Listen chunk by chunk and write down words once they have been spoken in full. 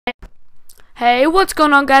Hey, what's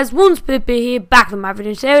going on, guys? WilMCPvP here, back with my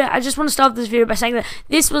video today. I just want to start this video by saying that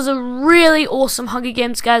this was a really awesome Hunger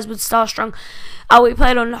Games, guys, with Starstrong. We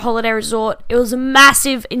played on Holiday Resort. It was a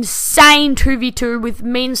massive, insane 2v2 with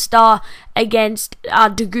me and Star against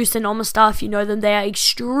Degoose and Omastar. If you know them, they are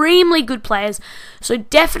extremely good players. So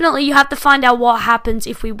definitely you have to find out what happens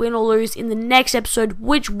if we win or lose in the next episode,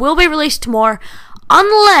 which will be released tomorrow,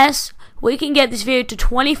 unless we can get this video to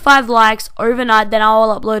 25 likes overnight, then I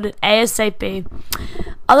will upload it ASAP.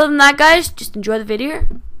 Other than that, guys, just enjoy the video.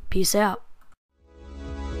 Peace out.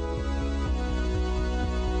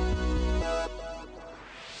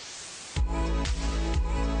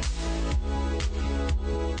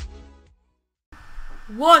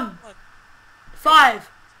 One,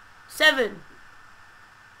 5, 7.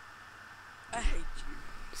 I hate you.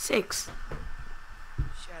 6.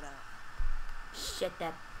 Shut up. Shut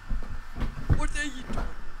up. What are you doing?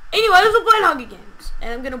 Anyways, we're playing Hunger Games,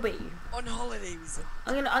 and I'm gonna beat you. On Holiday Resort.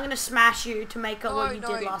 I'm gonna smash you to make up what you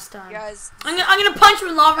did last time. Guys, I'm gonna punch you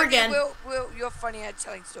in lava again. Will, you're funny at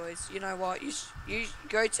telling stories. You know what? You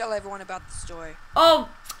go tell everyone about the story. Oh,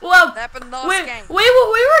 well, That happened last game. we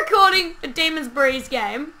were recording a Demon's Breeze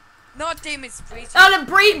game. Not Demon's Breeze. Oh, no,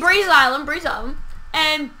 Breeze Island,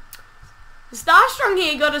 and Starstrong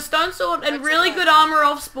here got a stone sword and really good armor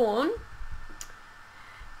off spawn.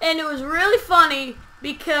 And it was really funny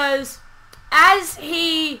because as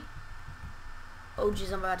he... Oh,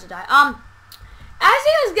 jeez, I'm about to die. As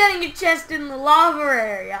he was getting a chest in the lava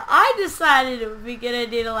area, I decided it would be a good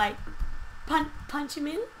idea to, like, punch him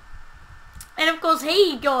in. And, of course,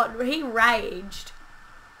 he raged.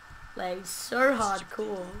 Like, so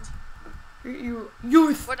hardcore. You're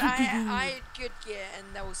But I had good gear,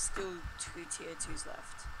 and there was still 2 tier 2s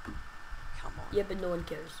left. Come on. Yeah, but no one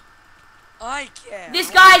cares. I care. This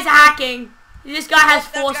guy's hacking. This guy has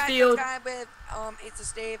force field. That guy with, it's a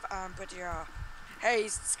Steve, but yeah. Hey,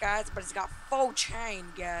 he's disguised, but he's got full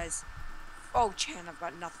chain, guys. Full chain, I've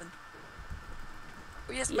got nothing.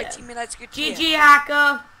 Oh yes, my teammate has good gear. GG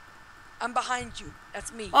hacker. I'm behind you.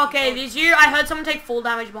 That's me. Okay, did you? I heard someone take full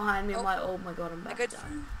damage behind me. I'm like, oh my god, I'm about to die.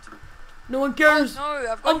 No one cares. Oh,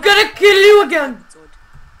 no, I'm gonna kill you again.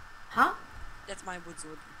 Huh? That's my wood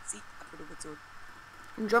sword. See, I put a wood sword.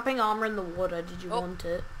 I'm dropping armor in the water. Did you want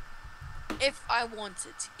it? If I want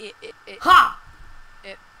it. Ha!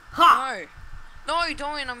 Ha! No,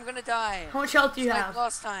 don't. I'm gonna die. How much health do you have? Like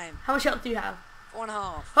last time. How much health do you have?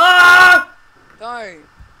 1.5. Ah! No,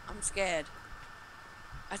 I'm scared.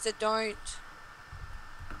 I said don't.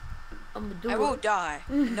 I will die.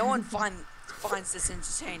 No one finds this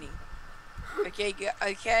entertaining.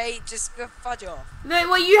 Okay, just go fudge off. No,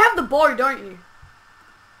 well, you have the bow, don't you?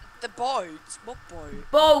 The bow? What bow?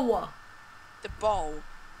 Bow. The bow.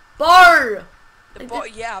 Bow. The bow.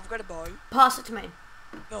 Yeah, I've got a bow. Pass it to me.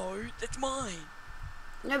 No, that's mine.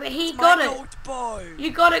 No, but he it's got my it. old bow.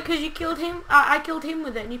 You got it because you killed him. I killed him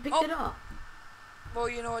with it, and you picked it up. Well,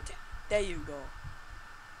 you know what? There you go.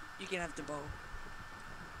 You can have the bow.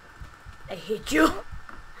 I hit you.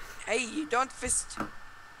 Hey, you don't fist.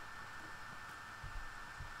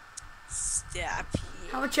 Stop here.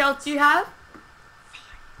 How much health do you have?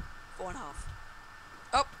 4.5.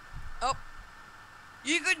 Oh.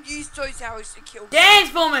 You could use those arrows to kill. Dance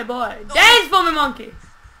for me, boy. No. Dance for me, monkey.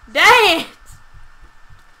 Dance.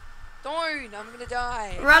 Don't. I'm gonna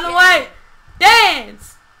die. Run away.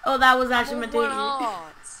 Dance. Oh, that was actually my team. I'm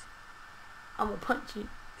gonna punch you.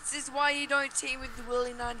 This is why you don't team with the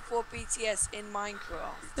Willy94 BTS in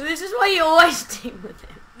Minecraft. This is why you always team with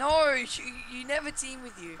him. No, you never team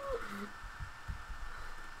with you.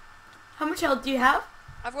 How much health do you have?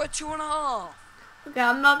 I've got 2.5. Okay,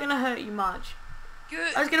 I'm not gonna hurt you much.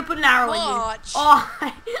 Good. I was gonna put an arrow in you. Oh,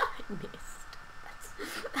 I missed.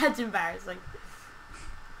 That's embarrassing.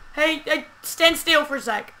 Hey, stand still for a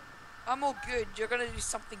sec. I'm all good. You're gonna do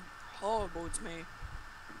something horrible to me.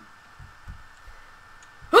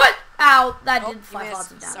 Ow, that did 5 hearts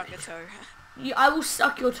of damage. Suck a toe. I will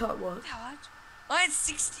suck your toe. What? I had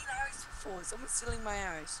 16 arrows before. Someone's stealing my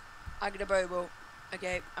arrows. I got a bow.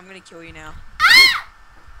 Okay, I'm gonna kill you now. Ah!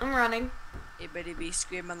 I'm running. You better be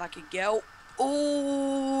screaming like a girl.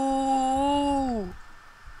 Ooh.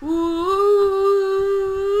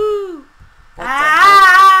 Ooh.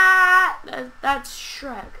 That's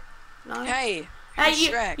Shrek. No? Hey,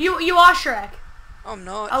 Shrek. You are Shrek. I'm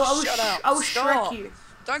not. Shut up. I will Shrek you.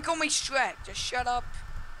 Don't call me Shrek. Just shut up.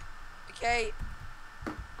 Okay.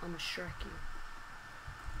 I'm a Shrek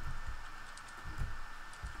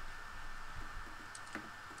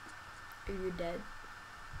you. Are you dead?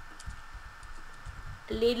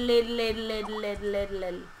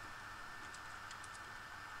 Little.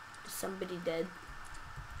 Somebody dead.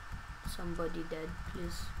 Somebody dead,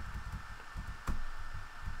 please.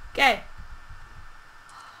 Okay.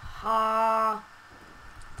 Come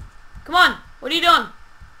on. What are you doing?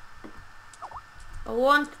 I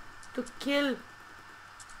want to kill.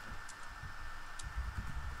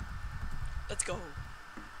 Let's go.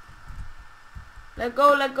 Let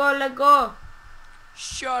go, let go, let go.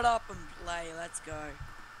 Shut up and play. Let's go.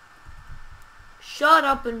 Shut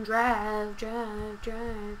up and drive, drive,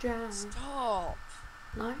 drive, drive. Stop.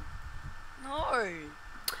 No? No.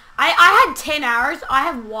 I had 10 arrows. I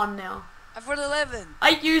have 1 now. I've got 11. I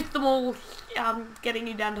used them all. Getting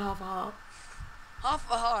you down to half a heart.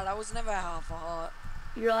 Half a heart. I was never half a heart.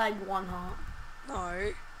 You're like 1 heart. No.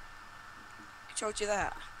 Who told you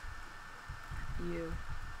that? You.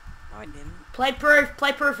 No, I didn't. Play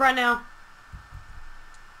proof right now.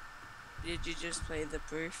 Did you just play the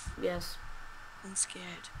proof? Yes. I'm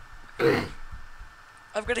scared.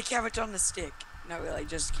 I've got a carrot on the stick. Not really,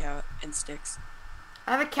 just a carrot and sticks.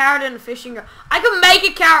 I have a carrot and a fishing rod. I can make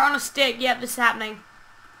a carrot on a stick. Yep, this is happening.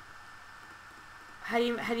 How do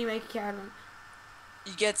you make a carrot on?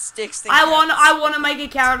 You get sticks. I want to make a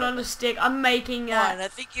carrot on a stick. I'm making. And I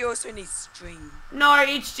think you also need string. No,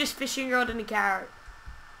 it's just fishing rod and a carrot.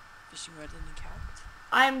 Fishing rod and a carrot.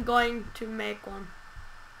 I am going to make one.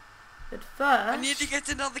 But first, I need to get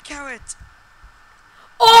another carrot.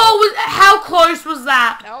 Oh, how close was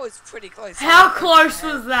that? That was pretty close. How close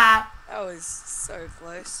was that? That was so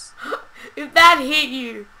close. If that hit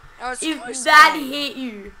you, If that hit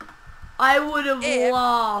you, I would have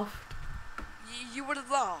laughed. You would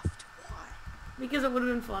have laughed. Why? Because it would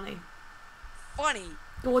have been funny. Funny?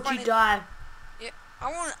 To watch funny. you die. Yeah,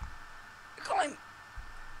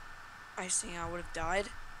 I think I would have died.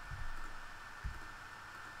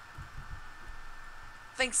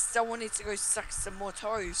 I think someone needs to go suck some more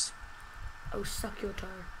toes. Oh, suck your toe.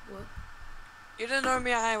 What? You don't know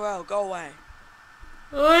me very well. Go away.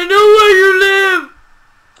 I know where you live.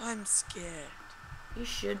 I'm scared. You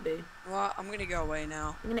should be. Well, I'm gonna go away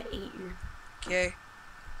now. I'm gonna eat you. Okay.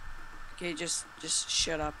 Okay, just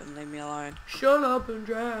shut up and leave me alone. Shut up and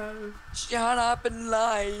drive. Shut up and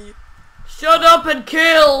lie. Shut up and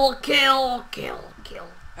kill, kill, kill, kill.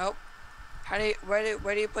 Oh.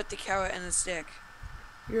 Where do you put the carrot and the stick?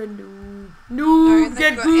 You're a noob. Noob,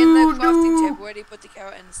 get good, in the crafting noob. table, where do you put the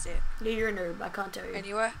carrot and the stick? Yeah, you're a noob. I can't tell you.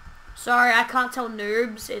 Anywhere? Sorry, I can't tell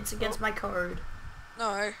noobs. It's against my code.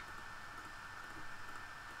 No.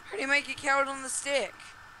 How do you make a carrot on the stick?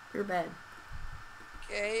 You're bad.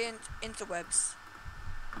 Okay, and interwebs.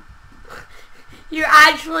 You're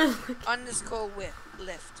actually... Underscore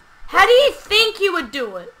lift. How do you think you would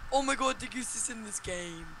do it? Oh my god, the goose is in this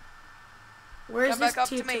game. Where's Come this back up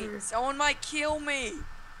to tutor? me. Someone might kill me.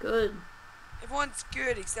 Good. Everyone's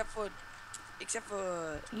good except for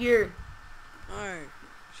You. No.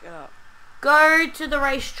 Shut up. Go to the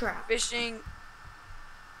racetrack. Fishing.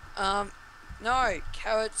 No.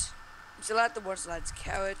 Carrots. So like the water slides.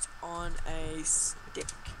 Carrots on a stick.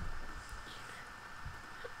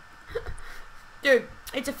 Dude,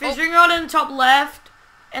 it's a fishing rod in the top left,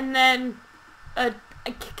 and then a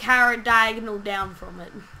carrot diagonal down from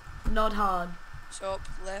it. Not hard. Top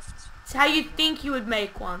left. It's how you think you would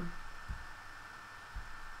make one.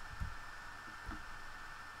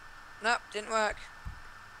 Nope, didn't work.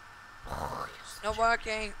 Oh, Not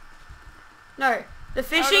working. No, the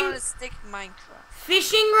Fishing on a stick Minecraft.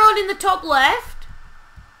 fishing rod in the top left,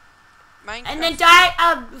 Minecraft. and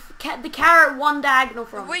then the carrot one diagonal The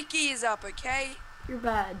from it. wiki is up, okay? You're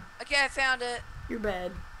bad. Okay, I found it. You're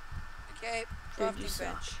bad. Okay, Dude, you crafting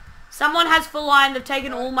suck. bench. Someone has full line. They've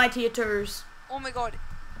taken all my tier 2s. Oh my god.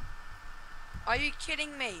 Are you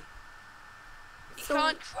kidding me? You So-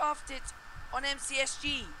 can't craft it on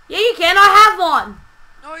MCSG. Yeah, you can. I have one.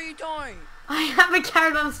 No, you don't. I have a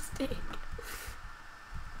carrot on a stick.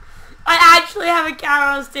 I actually have a carrot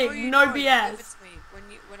on a stick. you No don't. BS. Give it to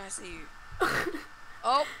me when I see you.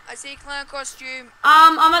 Oh, I see a clown costume.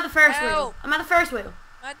 I'm at the Ferris wheel. Help. I'm at the Ferris wheel.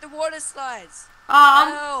 I'm at the water slides. Help.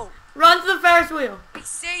 Oh, Run to the Ferris wheel. he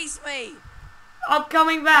sees me. I'm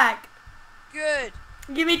coming back. Good.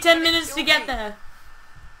 Give me 10 Gonna minutes to kill get me. there.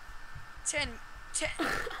 10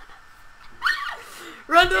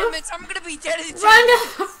 Run to the, minutes. I'm gonna be dead in 10 run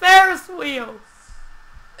minutes. to the Ferris wheel.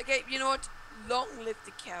 Okay, you know what? Long live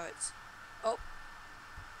the carrots. Oh,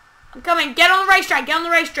 I'm coming. Get on the racetrack. Get on the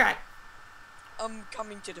racetrack. I'm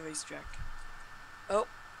coming to the racetrack. Oh.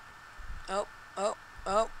 Oh. Oh.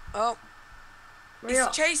 Oh. Oh. Where He's you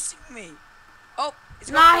at? chasing me. Oh.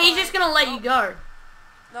 Nah, he's just gonna let you go.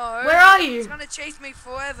 No. Where are He's you? gonna chase me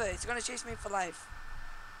forever. He's gonna chase me for life.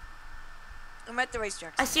 I'm at the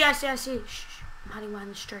racetrack. I see. Shh. I'm hiding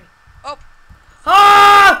behind this tree. Oh.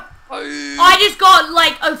 Ah! Oh. got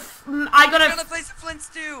like I got He's gonna place a flint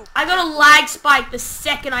steel. I got a lag spike the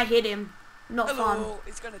second I hit him. Not Hello. fun.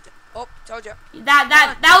 He's gonna. Oh, told you.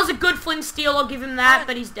 That was a good flint steel. I'll give him that,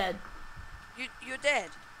 but he's dead. You're dead.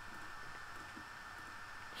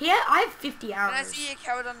 Here, I have 50 arrows. Can I see your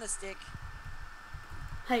carrot on the stick?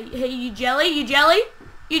 Hey, you jelly? You jelly?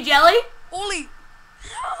 You jelly? Holy!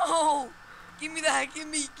 No! Give me that! Give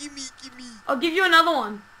me! I'll give you another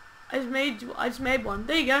one. I just made one.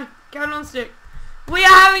 There you go. Carrot on a stick. We are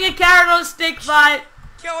having a carrot on a stick fight.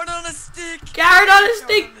 Carrot on a stick! Carrot on a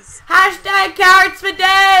stick! Hashtag carrots for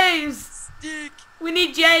days! Stick! We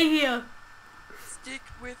need Jay here.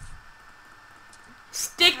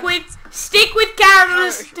 Stick with carrot on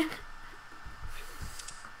a stick.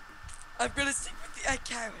 I'm gonna stick with the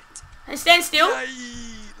carrot. And stand still. Yay!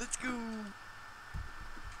 Let's go.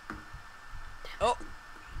 Oh.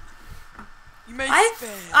 You made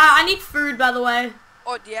space. I need food, by the way.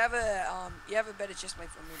 Oh, do you have a better chest plate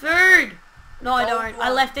for me? Food! No, I don't. One.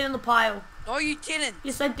 I left it in the pile. No, you didn't.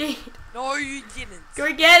 Yes, I did. No, you didn't.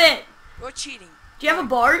 Go get it. You're cheating. Do you have a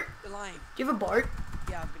boat? You're lying. Do you have a boat?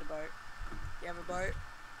 Yeah, I've got a boat. You have a boat?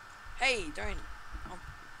 Hey, don't. I'll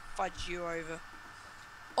fudge you over.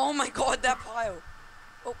 Oh my god, that pile.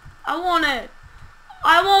 Oh. I want it.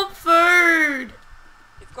 I want food.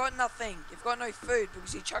 You've got nothing. You've got no food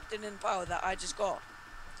because you chucked it in the pile that I just got.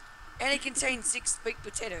 And it contains 6 baked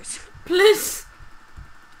potatoes. Please.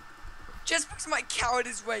 Just because my carrot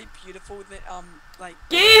is way beautiful that like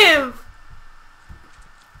Give.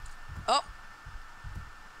 Oh.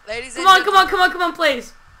 Ladies Come on,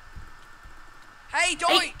 please. Hey,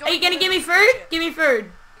 don't. Are you gonna give me food? Give me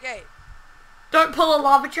food. Okay. Don't pull a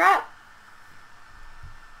lava trap.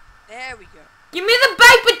 There we go. Give me the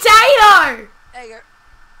baked potato. There you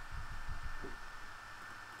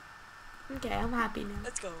go. Okay, I'm happy now.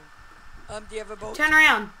 Let's go. Do you have a boat? Turn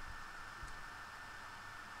around.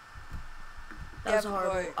 That was have a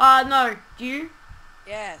horrible. boat? No. Do you?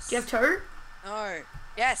 Yes. Do you have 2? No.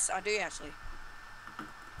 Yes, I do actually.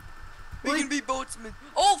 What? We can be boatsmen.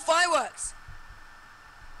 Oh, fireworks!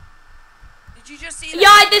 Did you just see that? Yeah,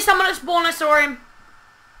 I did. Someone at spawn. I saw him.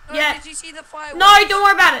 No, Yeah. Did you see the fireworks? No, don't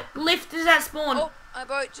worry about it. Lift is at spawn. Oh, my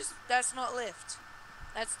boat just. That's not lift.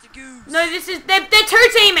 That's the goose. No, this is. They're 2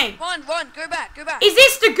 teaming. Run, go back. Is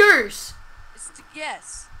this the goose? It's the,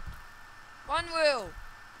 yes. Run, Will.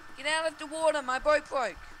 Get out of the water. My boat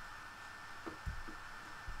broke.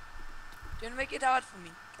 Don't make it hard for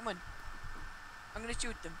me. Come on. I'm gonna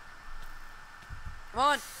shoot them. Come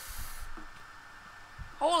on.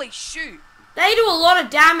 Holy shoot. They do a lot of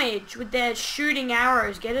damage with their shooting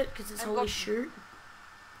arrows. Get it? Because it's I've holy got- shoot.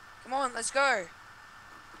 Come on, let's go.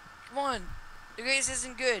 Come on. The goose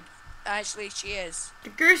isn't good. Actually, she is. The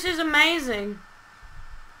goose is amazing.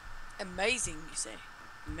 Amazing, you say.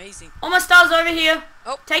 Amazing. All my stars over here.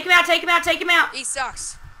 Oh. Take him out. He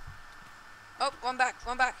sucks. Oh, one back.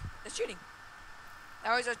 They're shooting.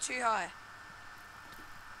 Arrows are too high.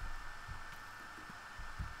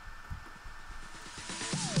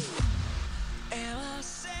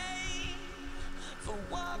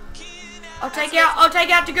 I'll take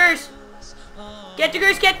out the goose. Get the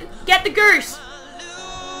goose. Get the goose.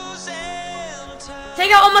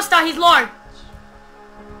 Take out all my star. He's low.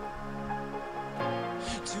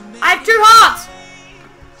 I have 2 hearts.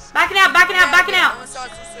 Backing out. Oh, sorry,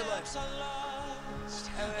 it's too low.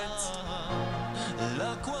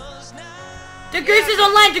 The goose is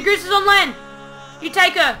on land. You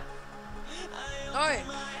take her. No.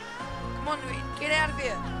 Come on, get out of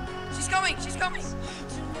here. She's coming.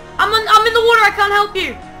 I'm in the water. I can't help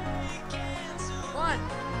you. Come on.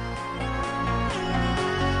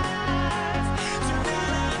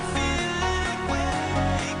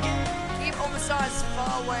 Keep homicide as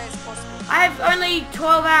far away as possible. I have only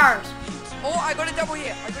 12 arrows. Oh, I got a double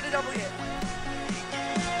hit.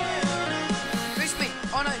 Boost me.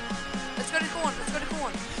 Oh no. Let's go to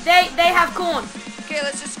corn. They have corn. Okay,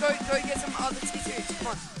 let's just go